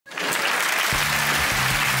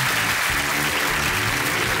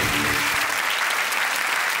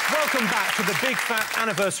Welcome back to the Big Fat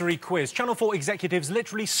Anniversary Quiz. Channel 4 executives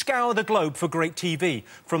literally scour the globe for great TV,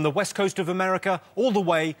 from the west coast of America all the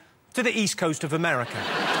way to the east coast of America.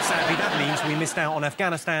 Sadly, that means we missed out on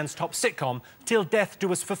Afghanistan's top sitcom, Till Death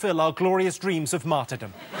Do Us Fulfill Our Glorious Dreams of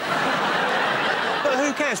Martyrdom. But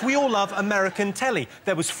who cares? We all love American telly.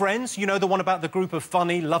 There was Friends, you know, the one about the group of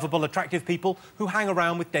funny, lovable, attractive people who hang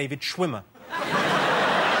around with David Schwimmer.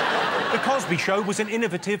 The Cosby Show was an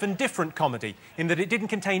innovative and different comedy in that it didn't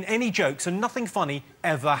contain any jokes and nothing funny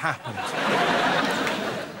ever happened.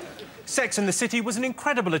 Sex and the City was an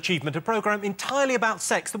incredible achievement, a programme entirely about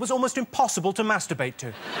sex that was almost impossible to masturbate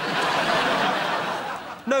to.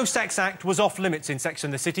 No sex act was off limits in Sex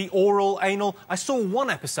and the City, oral, anal. I saw one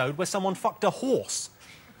episode where someone fucked a horse.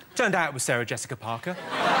 Turned out it was Sarah Jessica Parker.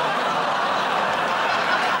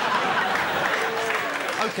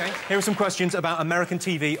 OK, here are some questions about American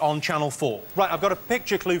TV on Channel 4. Right, I've got a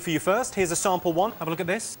picture clue for you first. Here's a sample one. Have a look at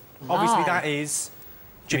this. Wow. Obviously, that is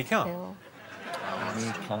Jimmy Carr.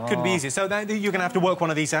 Couldn't be easier. So you're going to have to work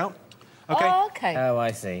one of these out. OK? Oh, OK. Oh,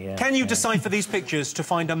 I see, yeah. Can you decipher these pictures to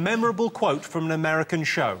find a memorable quote from an American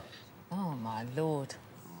show? Oh, my Lord.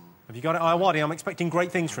 Have you got it, Ayoade? I'm expecting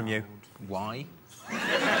great things from you. Why?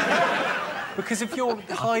 Because of your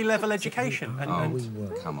high-level education.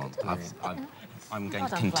 Come on. I'm going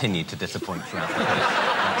to continue to disappoint you.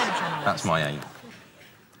 That's my aim.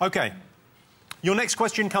 OK. Your next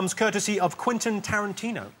question comes courtesy of Quentin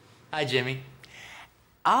Tarantino. Hi, Jimmy.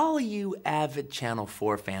 All you avid Channel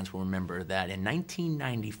 4 fans will remember that in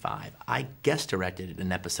 1995, I guest-directed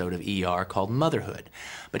an episode of ER called Motherhood.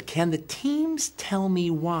 But can the teams tell me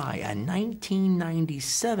why a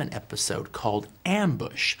 1997 episode called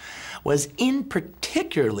Ambush was in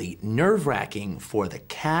particularly nerve-wracking for the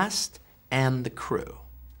cast and the crew?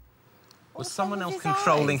 Was someone else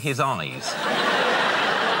controlling his eyes?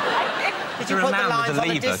 Did you put the lines on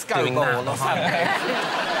a disco ball or something?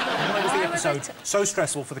 Why was the episode so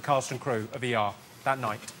stressful for the cast and crew of ER that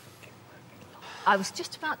night? I was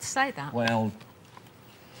just about to say that. Well,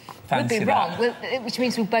 we'd be fancy wrong, that. which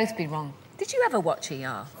means we'll both be wrong. Did you ever watch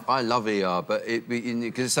ER? I love ER, but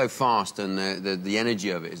because it's so fast and the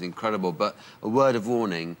energy of it is incredible. But a word of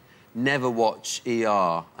warning: never watch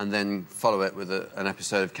ER and then follow it with an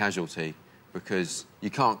episode of Casualty, because you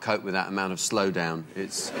can't cope with that amount of slowdown.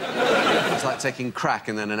 It's like taking crack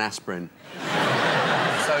and then an aspirin.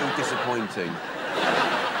 So disappointing.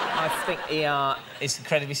 I think ER is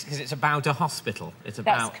incredibly... because it's about a hospital. It's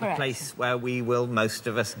about a place where most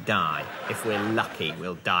of us die. If we're lucky,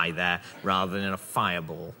 we'll die there rather than in a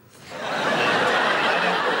fireball.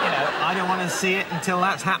 I don't want to see it until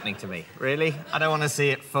that's happening to me, really. I don't want to see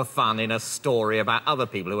it for fun in a story about other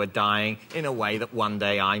people who are dying in a way that one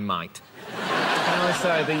day I might. Can I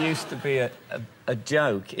say there used to be a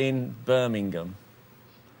joke in Birmingham?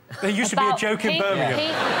 There used to be a joke in Birmingham.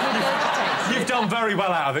 You've done very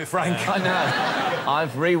well out of it, Frank. I know.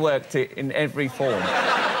 I've reworked it in every form.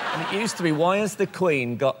 And it used to be, why has the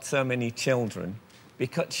Queen got so many children?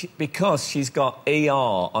 Because she's got ER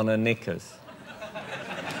on her knickers.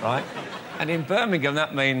 Right? And in Birmingham,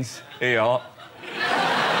 that means ER.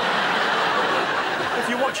 If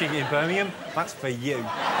you're watching in Birmingham, that's for you.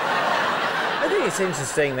 I think it's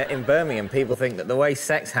interesting that in Birmingham people think that the way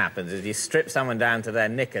sex happens is you strip someone down to their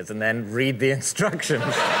knickers and then read the instructions.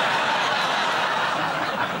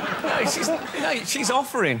 No, she's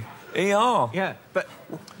offering ER. Yeah, but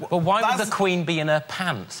why would the Queen be in her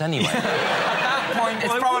pants, anyway? At that point,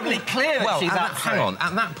 it's probably clear that she's up for it. Hang on.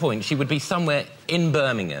 At that point, she would be somewhere in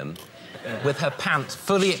Birmingham with her pants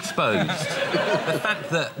fully exposed. The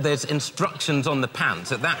fact that there's instructions on the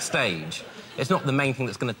pants at that stage, it's not the main thing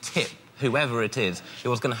that's going to tip whoever it is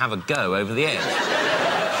who was going to have a go over the edge.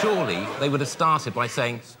 Surely they would have started by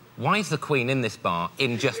saying, why is the Queen in this bar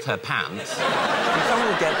in just her pants? And someone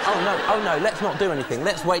would get, oh no, let's not do anything.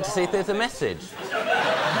 Let's wait to see if there's a message.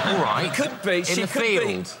 All right. It could be.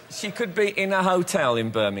 She could be in a hotel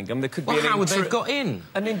in Birmingham. There could be how would they have got in?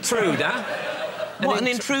 An intruder. An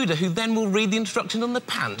intruder who then will read the instructions on the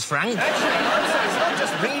pants, Frank? It's not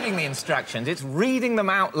just reading the instructions, it's reading them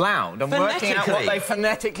out loud and working out what they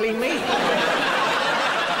phonetically mean.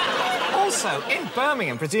 Also, in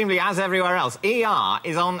Birmingham, presumably as everywhere else, ER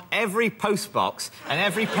is on every postbox and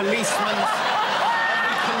every policeman's head.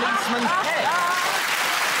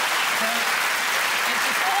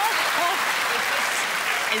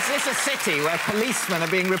 Is this a city where policemen are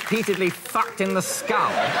being repeatedly fucked in the skull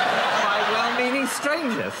by well-meaning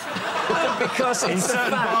strangers? Because in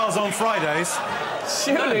certain bars on Fridays.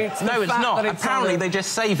 Surely no, it's not. Apparently they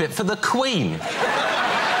just save it for the Queen.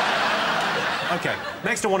 OK,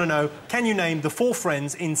 next I want to know, can you name the 4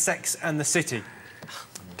 friends in Sex and the City?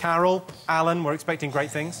 Carol, Alan, we're expecting great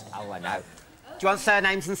things. Oh, I know. Do you want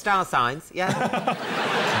surnames and star signs? Yeah?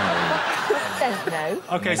 Don't know.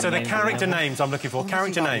 OK, so the character names I'm looking for.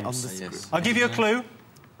 Character names. Yes. I'll give you a clue.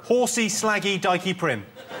 Horsey, Slaggy, Dykey, Prim.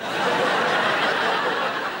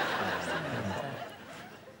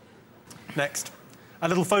 Next. A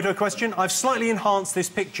little photo question. I've slightly enhanced this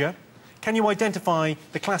picture. Can you identify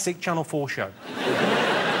the classic Channel 4 show?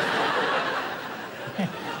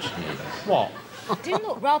 What? You do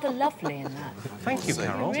look rather lovely in that. Thank you,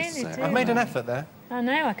 Carol. You really do. I've made an effort there. I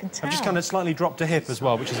know, I can tell. I've just kind of slightly dropped a hip as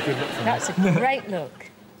well, which is a good look for me. That's a great look.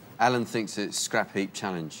 Alan thinks it's Scrap Heap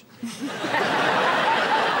Challenge. It's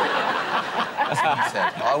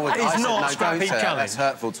not Scrap Heap Challenge. That's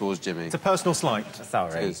hurtful towards Jimmy. It's a personal slight.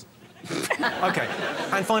 Sorry. OK.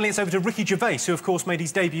 And finally, it's over to Ricky Gervais, who, of course, made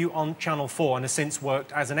his debut on Channel 4 and has since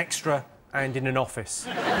worked as an extra and in an office.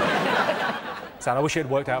 Sad, I wish it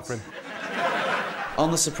had worked out for him. On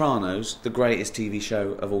The Sopranos, the greatest TV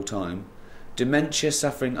show of all time,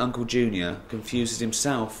 dementia-suffering Uncle Junior confuses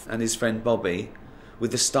himself and his friend Bobby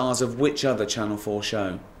with the stars of which other Channel 4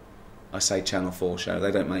 show? I say Channel 4 show, they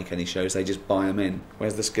don't make any shows, they just buy them in.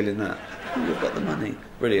 Where's the skill in that? Oh, you've got the money.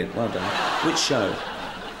 Brilliant, well done. Which show?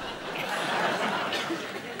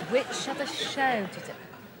 Which other show did it...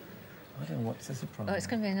 I don't know what's The Sopranos. Oh, it's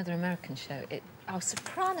going to be another American show. Oh,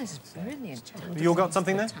 Sopranos is brilliant. You all got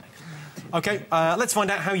something there? OK, let's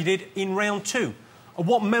find out how you did in round 2.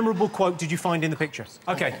 What memorable quote did you find in the picture?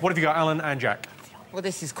 OK, what have you got, Alan and Jack? Well,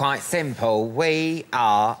 this is quite simple. We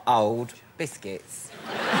are old biscuits.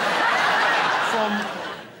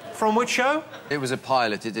 From which show? It was a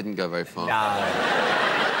pilot, it didn't go very far. No. Is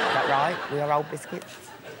that right? We are old biscuits?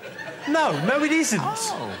 No, it isn't.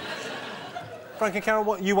 Oh. Frank and Carol,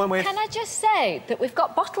 what you went with? Can I just say that we've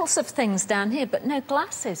got bottles of things down here, but no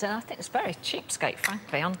glasses, and I think it's very cheapskate,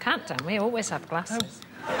 frankly. On Countdown, we always have glasses.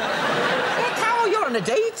 Hey, Carol, you're on a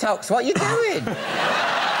detox. What are you doing?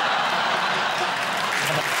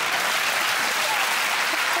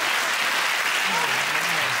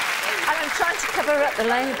 And I'm trying to cover up the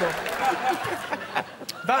label.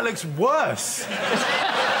 That looks worse.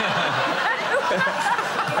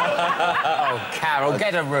 Oh, Carol,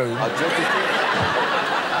 get a room.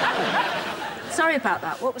 Sorry about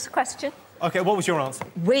that. What was the question? OK, what was your answer?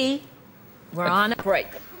 We were on a break.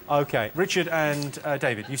 OK, Richard and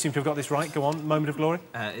David, you seem to have got this right. Go on, moment of glory.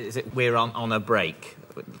 Is it we're on a break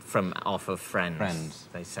off of Friends?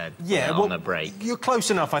 They said. Yeah, we're on a break. You're close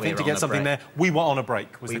enough, I think, to get something there. We were on a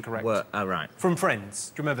break, was the correct. Oh, right. From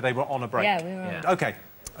Friends. Do you remember they were on a break? Yeah, we were on. OK.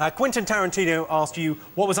 Quentin Tarantino asked you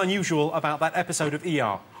what was unusual about that episode of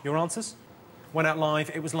ER. Your answers? Went out live,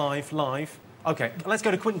 it was live. OK, let's go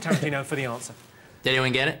to Quentin Tarantino for the answer. Did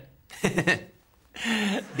anyone get it?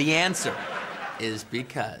 The answer is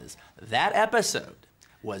because that episode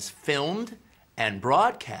was filmed and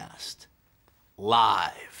broadcast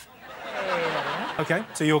live. OK,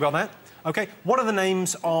 so you all got that? OK, what are the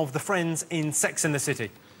names of the friends in Sex and the City?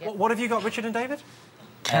 Yep. What have you got, Richard and David?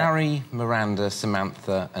 Carrie, Miranda,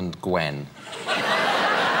 Samantha and Gwen.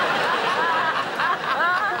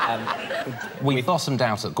 We blossomed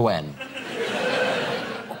out at Gwen.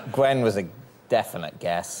 Gwen was a definite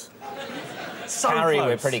guess. So Carrie, close.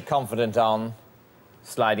 we're pretty confident on.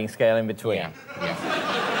 Sliding scale in between.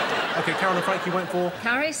 Yeah. OK, Carol and Frank, you went for?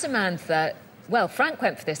 Carrie, Samantha... Well, Frank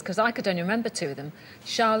went for this because I could only remember 2 of them.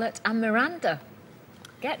 Charlotte and Miranda.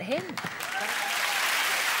 Get him.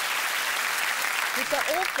 He got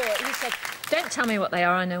all 4. He said, don't tell me what they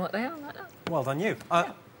are, I know what they are. Like that. Well done, you.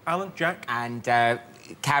 Alan, Jack? And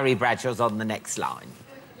Carrie Bradshaw's on the next line.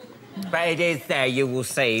 But it is there, you will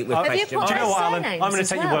see, with Have you question put Do you know what, Alan? surnames I'm going to as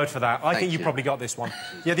take well? your word for that. I think Thank you you. probably got this one.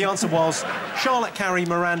 Yeah, the answer was Charlotte, Carrie,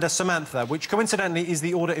 Miranda, Samantha, which coincidentally is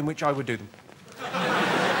the order in which I would do them.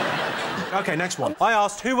 OK, next one. I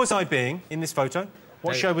asked who was I being in this photo.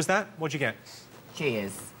 What show was that? What'd you get?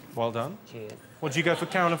 Cheers. Well done. Cheers. What did you go for,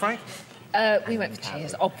 Carol and Frank? We went for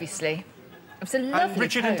Cheers, obviously. It was a lovely And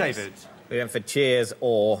Richard and pose. David. We went for Cheers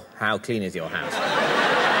or How Clean Is Your House?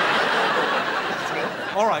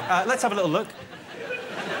 All right, let's have a little look.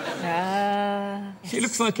 She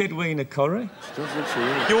looks like Edwina Corrie.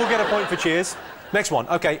 You all get a point for Cheers. Next one.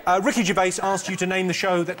 OK, Ricky Gervais asked you to name the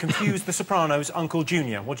show that confused The Sopranos' Uncle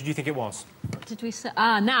Junior. What did you think it was? What did we say?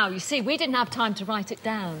 Now, you see, we didn't have time to write it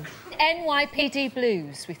down. NYPD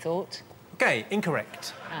Blues, we thought. OK,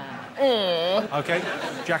 incorrect. OK,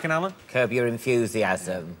 Jack and Alan. Curb Your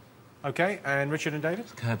Enthusiasm. OK, and Richard and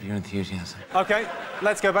David. Curb Your Enthusiasm. OK,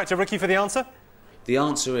 let's go back to Ricky for the answer. The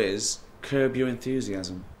answer is Curb Your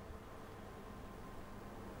Enthusiasm.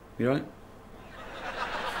 You right?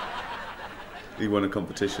 He won a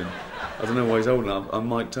competition. I don't know why he's holding up. I'm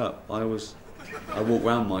mic'd up. I walk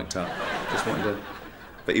round mic'd up. Just wanted to...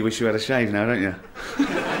 But you wish you had a shave now, don't you?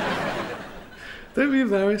 Don't be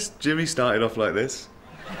embarrassed. Jimmy started off like this.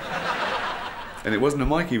 And it wasn't a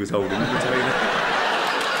mic he was holding, let me tell you that.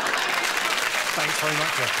 Thanks very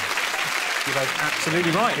much, Jeff. You're both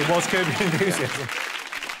absolutely right. It was Curb Your Enthusiasm.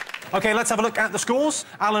 OK, let's have a look at the scores.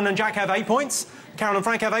 Alan and Jack have 8 points. Carol and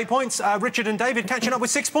Frank have 8 points. Richard and David catching up with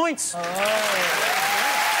 6 points. Oh.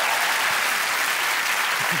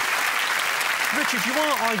 Richard, you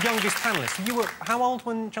are our youngest panellist. You were how old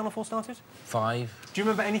when Channel 4 started? 5. Do you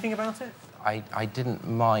remember anything about it? I didn't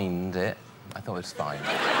mind it. I thought it was fine.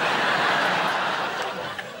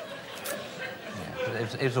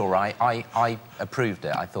 It was all right. I approved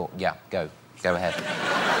it. I thought, yeah, go ahead.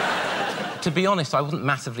 To be honest, I wasn't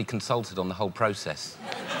massively consulted on the whole process.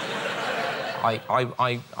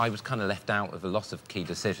 I was kind of left out of a lot of key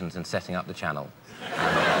decisions in setting up the channel.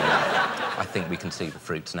 And, I think we can see the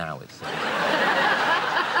fruits now. It's not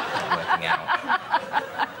working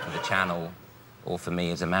out for the channel or for me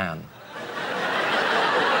as a man.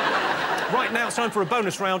 Right, now it's time for a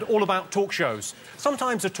bonus round all about talk shows.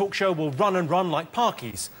 Sometimes a talk show will run and run like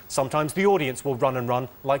Parkies. Sometimes the audience will run and run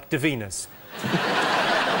like Davina's.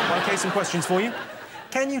 OK, some questions for you.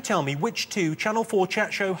 Can you tell me which 2 Channel 4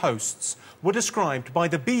 chat show hosts were described by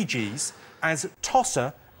the Bee Gees as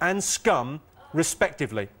tosser and scum,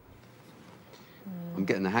 respectively? I'm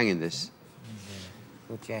getting the hang of this.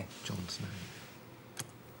 Okay. Jon Snow.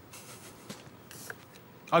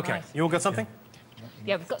 OK, Right. you all got something?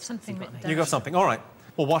 Yeah, we've got something written down. You got something. All right.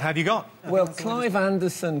 Well, what have you got? Well, Clive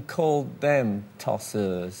Anderson called them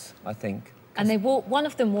tossers, I think. And one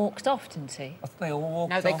of them walked off, didn't he? I think they all walked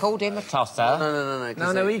No, they off. called him a tosser.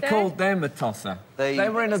 No, He called them a tosser. They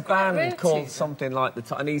were in a band rude called to something like the...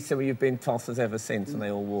 And he said, well, you've been tossers ever since, and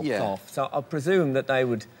they all walked Yeah. off. So I presume that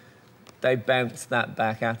they bounced that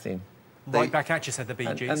back at him. Right back at you, said the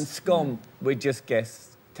Bee Gees. And scum, we just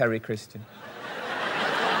guessed Terry Christian.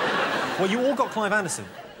 Well, you all got Clive Anderson.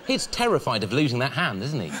 He's terrified of losing that hand,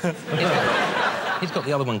 isn't he? He's got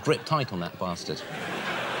the other one gripped tight on that bastard.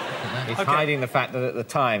 He's hiding the fact that at the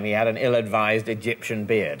time he had an ill-advised Egyptian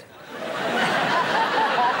beard.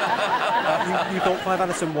 You thought Clive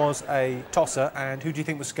Anderson was a tosser, and who do you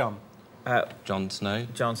think was scum? Jon Snow.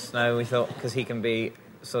 Jon Snow, we thought, because he can be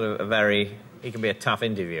sort of he can be a tough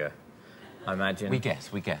interviewer, I imagine. We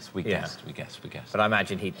guessed. But I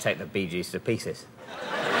imagine he'd take the Bee Gees to pieces.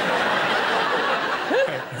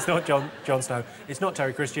 Okay, it's not Jon Snow. It's not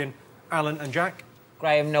Terry Christian. Alan and Jack?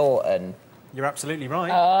 Graham Norton. You're absolutely right.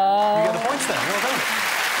 You get the points there. Well done.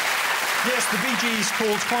 Yes, the Bee Gees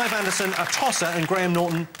called Clive Anderson a tosser and Graham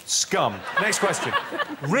Norton scum. Next question.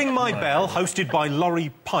 Ring My Bell, hosted by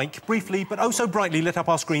Laurie Pike, briefly but oh so brightly lit up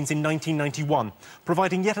our screens in 1991,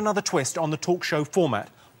 providing yet another twist on the talk show format.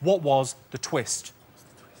 What was the twist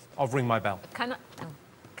of Ring My Bell? Can I... Oh,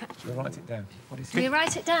 Shall I write it down? What is Can you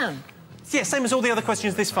write it down? Yeah, same as all the other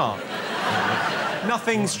questions this far.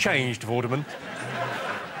 Nothing's changed, Vorderman.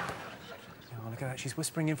 Oh, look at that, she's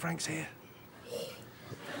whispering in Frank's ear.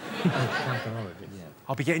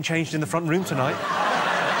 I'll be getting changed in the front room tonight.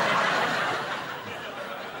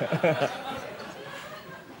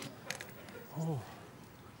 Oh,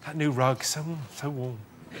 that new rug, so warm.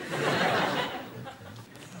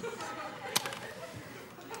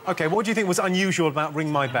 OK, what do you think was unusual about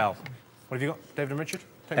Ring My Bell? What have you got, David and Richard?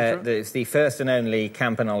 Take me through it. It's the first and only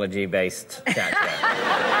campanology-based chat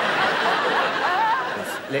show.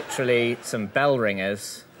 It's literally some bell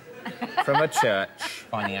ringers from a church...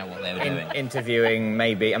 Finding out what they were doing. Interviewing,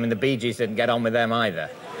 maybe... I mean, the Bee Gees didn't get on with them either.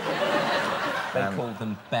 They called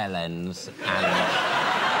them bellends, and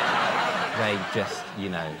they just, you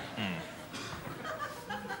know...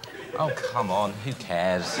 Oh, come on, who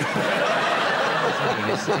cares?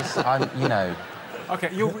 You know... OK,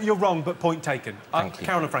 you're wrong, but point taken. Thank you.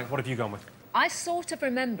 Carol and Frank, what have you gone with? I sort of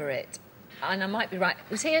remember it, and I might be right.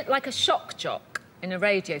 Was he like a shock jock in a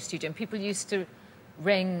radio studio, and people used to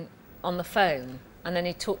ring on the phone, and then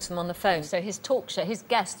he'd talk to them on the phone? So his talk show, his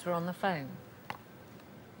guests were on the phone.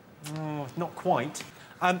 Oh, not quite.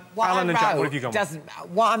 Alan and Jack, what have you gone with?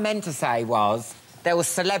 What I meant to say was... There were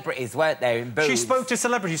celebrities, weren't there, in booths? She spoke to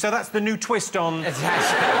celebrities, so that's the new twist on...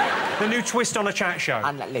 the new twist on a chat show.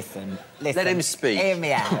 And listen. Let him speak. Hear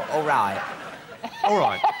me out, all right? All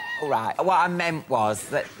right. All right. What I meant was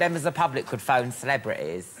that them as the public could phone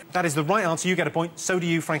celebrities. That is the right answer. You get a point. So do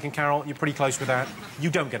you, Frank and Carol. You're pretty close with that.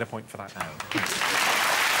 You don't get a point for that. Oh.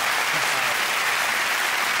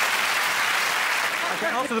 OK,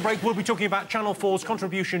 after the break, we'll be talking about Channel 4's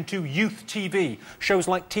contribution to youth TV. Shows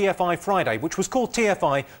like TFI Friday, which was called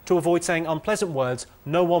TFI to avoid saying unpleasant words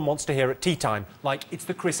no one wants to hear at tea time, like it's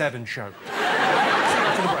the Chris Evans show.